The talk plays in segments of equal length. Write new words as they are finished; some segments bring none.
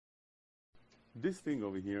This thing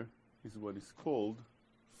over here is what is called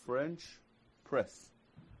French press.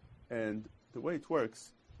 And the way it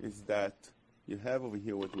works is that you have over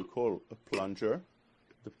here what we call a plunger.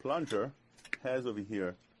 The plunger has over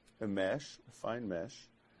here a mesh, a fine mesh,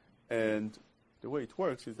 and the way it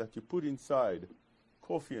works is that you put inside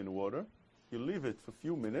coffee and water, you leave it for a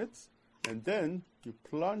few minutes, and then you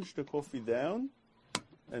plunge the coffee down,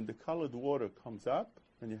 and the colored water comes up,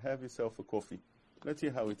 and you have yourself a coffee. Let's see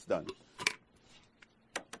how it's done.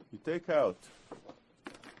 You take out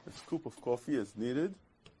a scoop of coffee as needed,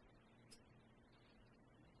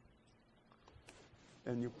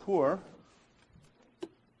 and you pour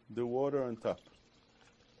the water on top.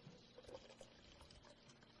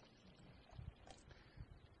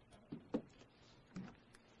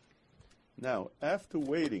 Now, after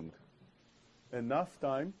waiting enough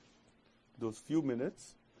time, those few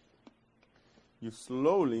minutes, you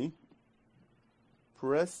slowly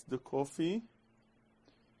press the coffee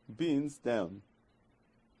beans down.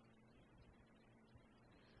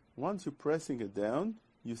 Once you're pressing it down,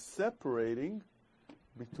 you're separating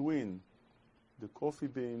between the coffee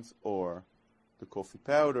beans or the coffee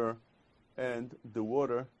powder and the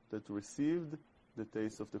water that received the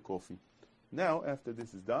taste of the coffee. Now, after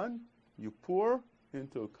this is done, you pour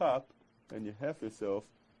into a cup and you have yourself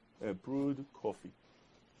a brewed coffee.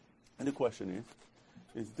 And the question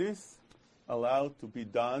is this allowed to be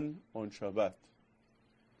done on Shabbat?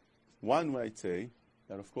 One might say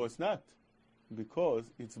that of course not,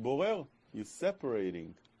 because it's borer. You're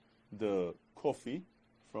separating the coffee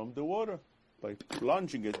from the water. By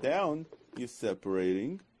plunging it down, you're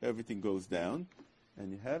separating, everything goes down,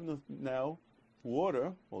 and you have now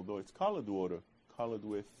water, although it's colored water, colored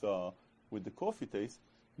with the coffee taste,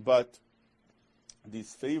 but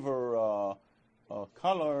these colored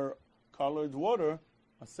water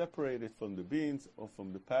are separated from the beans or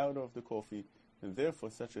from the powder of the coffee, and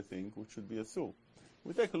therefore such a thing which should be asur.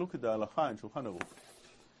 We take a look at the halacha in Shulchan Aruch.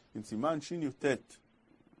 In Siman Shin Yutet,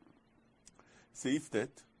 Seif Tet,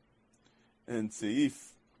 and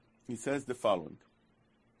Seif, he says the following.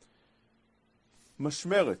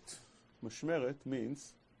 Mashmeret. Mashmeret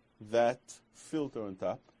means that filter on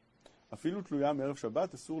top. Afilu tluya me'erev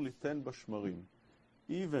Shabbat asur liten bashmarim.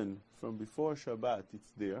 Even from before Shabbat,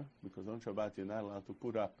 it's there, because on Shabbat you're not allowed to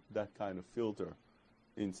put up that kind of filter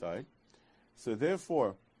inside. So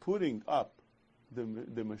therefore, putting up the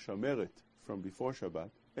meshameret from before Shabbat,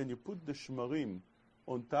 and you put the shmarim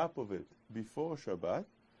on top of it before Shabbat,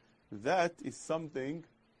 that is something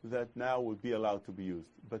that now would be allowed to be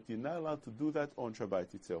used. But you're not allowed to do that on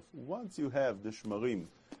Shabbat itself. Once you have the shmarim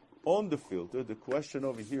on the filter, the question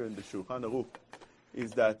over here in the Shulchan Aruch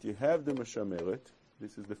is that you have the meshameret,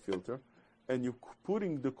 this is the filter, and you're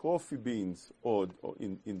putting the coffee beans, or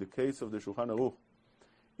in the case of the Shulchan Aruch,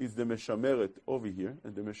 is the meshameret over here,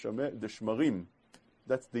 and the shmarim,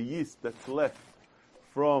 that's the yeast that's left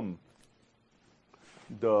from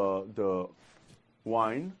the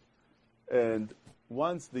wine, and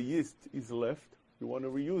once the yeast is left, you want to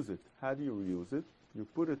reuse it. How do you reuse it? You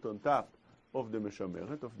put it on top of the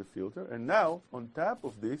meshameret, of the filter, and now, on top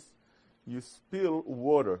of this, you spill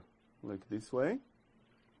water, like this way,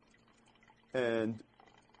 and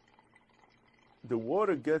the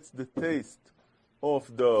water gets the taste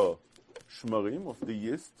of the shmarim, of the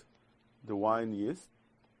yeast, the wine yeast,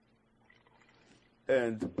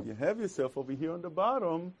 and you have yourself over here on the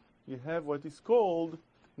bottom, you have what is called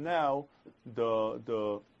now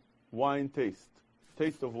the wine taste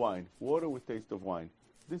of wine, water with taste of wine.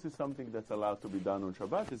 This is something that's allowed to be done on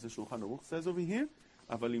Shabbat, as the Shulchan Aruch says over here.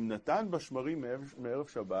 אבל אם נתן בשמרים מערב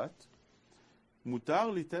שבת, מותר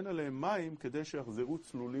ליתן עליהם מים כדי שיחזרו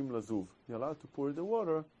צלולים לזוב. You're allowed to pour the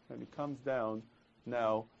water, and it comes down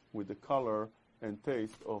now with the color and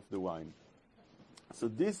taste of the wine. So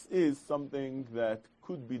this is something that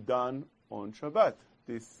could be done on Shabbat,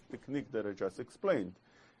 this technique that I just explained.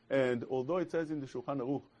 And although it says in the Shulchan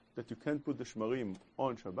Aruch that you can't put the shmarim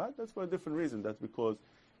on Shabbat, that's for a different reason. That's because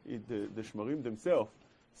the shmarim themselves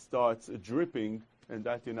starts dripping, and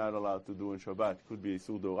that you're not allowed to do on Shabbat. It could be a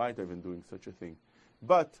Isur Doraita even doing such a thing.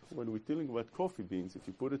 But when we're dealing about coffee beans, if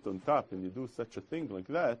you put it on top and you do such a thing like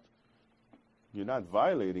that, you're not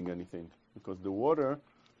violating anything, because the water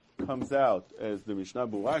comes out, as the Mishnah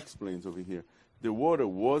Berurah explains over here. The water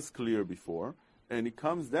was clear before, and it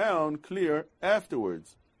comes down clear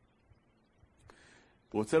afterwards.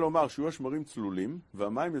 רוצה לומר שיהיו השמרים צלולים,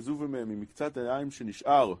 והמים יזובו מהם ממקצת היין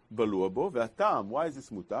שנשאר בלוע בו, והטעם, why is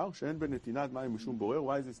this מותר? שאין בנתינת מים משום בורר,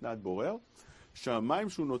 why is this not בורר? שהמים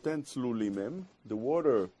שהוא נותן צלולים הם, the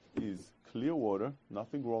water is clear water,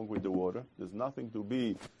 nothing wrong with the water, there's nothing to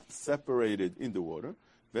be separated in the water,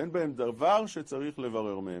 ואין בהם דבר שצריך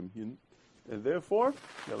לברר מהם. And therefore,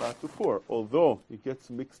 you're allowed to pour. Although it gets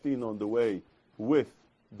mixed in on the way with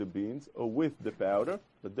the beans or with the powder,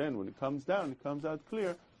 but then when it comes down, it comes out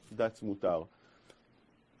clear, that's mutar.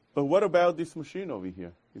 But what about this machine over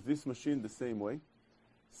here? Is this machine the same way?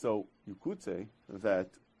 So you could say that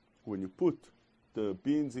when you put the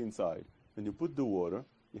beans inside and you put the water,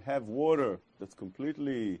 you have water that's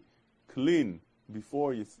completely clean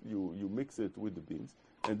before you mix it with the beans.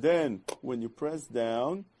 And then when you press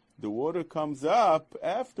down, the water comes up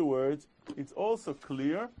afterwards, it's also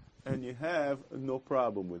clear, and you have no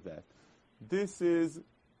problem with that. This is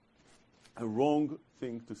a wrong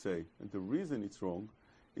thing to say. And the reason it's wrong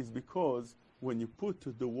is because when you put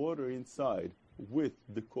the water inside with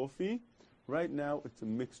the coffee, right now it's a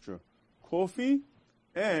mixture. Coffee,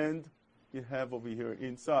 and you have over here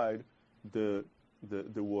inside the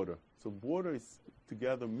water. So water is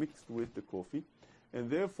together mixed with the coffee. And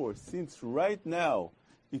therefore, since right now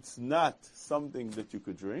it's not something that you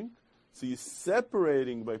could drink, so you're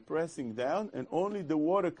separating by pressing down, and only the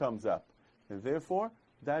water comes up. And therefore,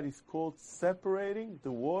 that is called separating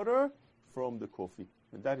the water from the coffee.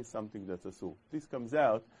 And that is something that's asur. This comes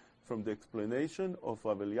out from the explanation of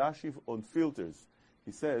Rav Elyashiv on filters.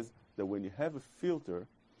 He says that when you have a filter,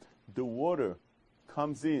 the water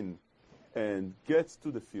comes in and gets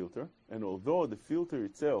to the filter, and although the filter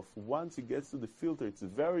itself, once it gets to the filter, it's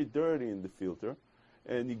very dirty in the filter,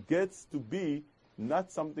 and it gets to be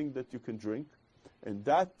not something that you can drink, and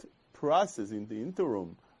that process in the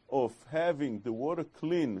interim of having the water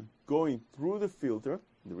clean going through the filter,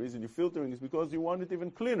 the reason you're filtering is because you want it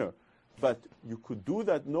even cleaner, but you could do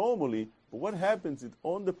that normally, but what happens is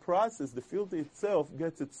on the process, the filter itself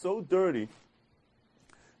gets it so dirty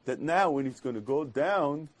that now when it's going to go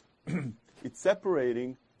down, it's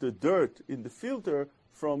separating the dirt in the filter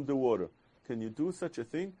from the water. Can you do such a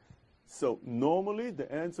thing? So normally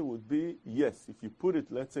the answer would be yes. If you put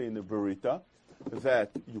it, let's say, in a burrito,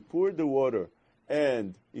 that you pour the water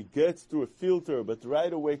and it gets through a filter but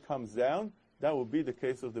right away comes down, that would be the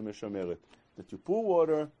case of the meshameret. That you pour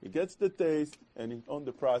water, it gets the taste, and on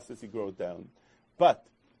the process it goes down. But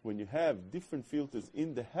when you have different filters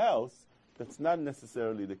in the house, that's not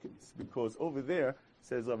necessarily the case. Because over there,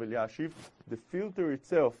 says Rav Elyashiv, the filter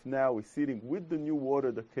itself now is sitting with the new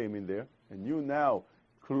water that came in there, and you now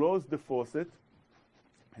close the faucet,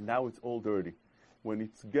 and now it's all dirty. When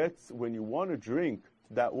you want to drink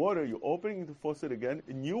that water, you're opening the faucet again,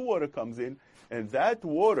 and new water comes in, and that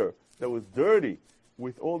water that was dirty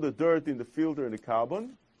with all the dirt in the filter and the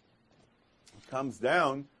carbon comes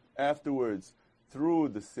down afterwards through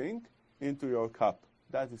the sink into your cup.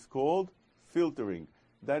 That is called filtering.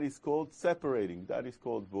 That is called separating. That is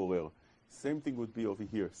called borer. Same thing would be over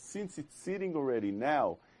here. Since it's sitting already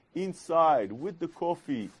now inside with the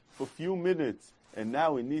coffee for a few minutes, and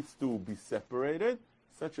now it needs to be separated,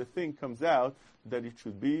 such a thing comes out that it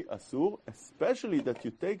should be asur, especially that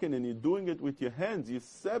you're taking and you're doing it with your hands. You're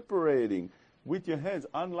separating with your hands,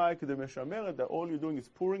 unlike the meshameret, that all you're doing is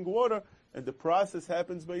pouring water, and the process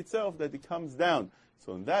happens by itself, that it comes down.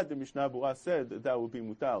 So in that, the Mishnah Berurah said that would be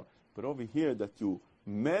mutar. But over here, that you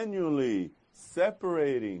manually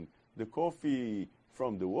separating the coffee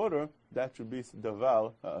from the water, that should be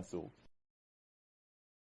davar ha'asur.